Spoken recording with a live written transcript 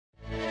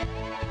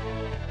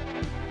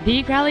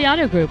The Crowley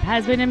Auto Group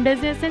has been in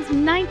business since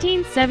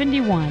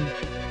 1971.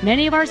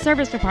 Many of our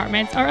service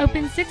departments are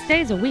open 6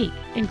 days a week,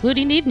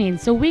 including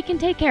evenings, so we can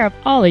take care of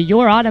all of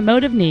your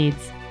automotive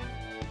needs.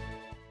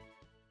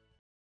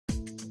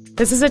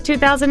 This is a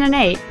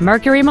 2008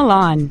 Mercury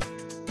Milan.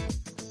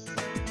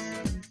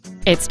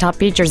 Its top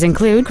features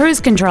include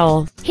cruise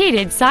control,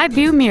 heated side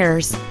view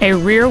mirrors, a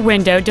rear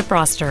window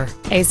defroster,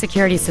 a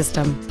security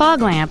system,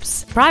 fog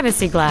lamps,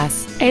 privacy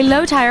glass, a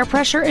low tire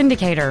pressure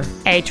indicator,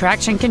 a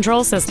traction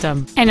control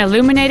system, an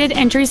illuminated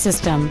entry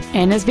system,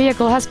 and this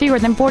vehicle has fewer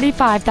than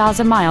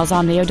 45,000 miles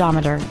on the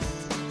odometer.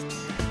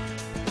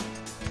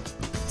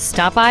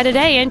 Stop by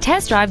today and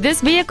test drive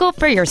this vehicle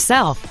for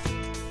yourself.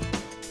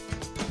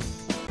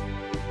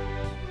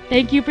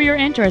 Thank you for your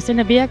interest in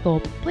the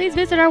vehicle. Please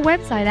visit our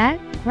website at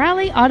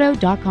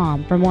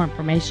crowleyauto.com for more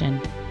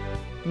information.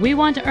 We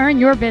want to earn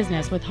your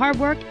business with hard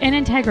work and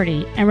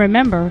integrity. And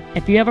remember,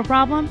 if you have a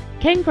problem,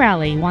 Ken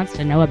Crowley wants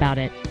to know about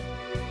it.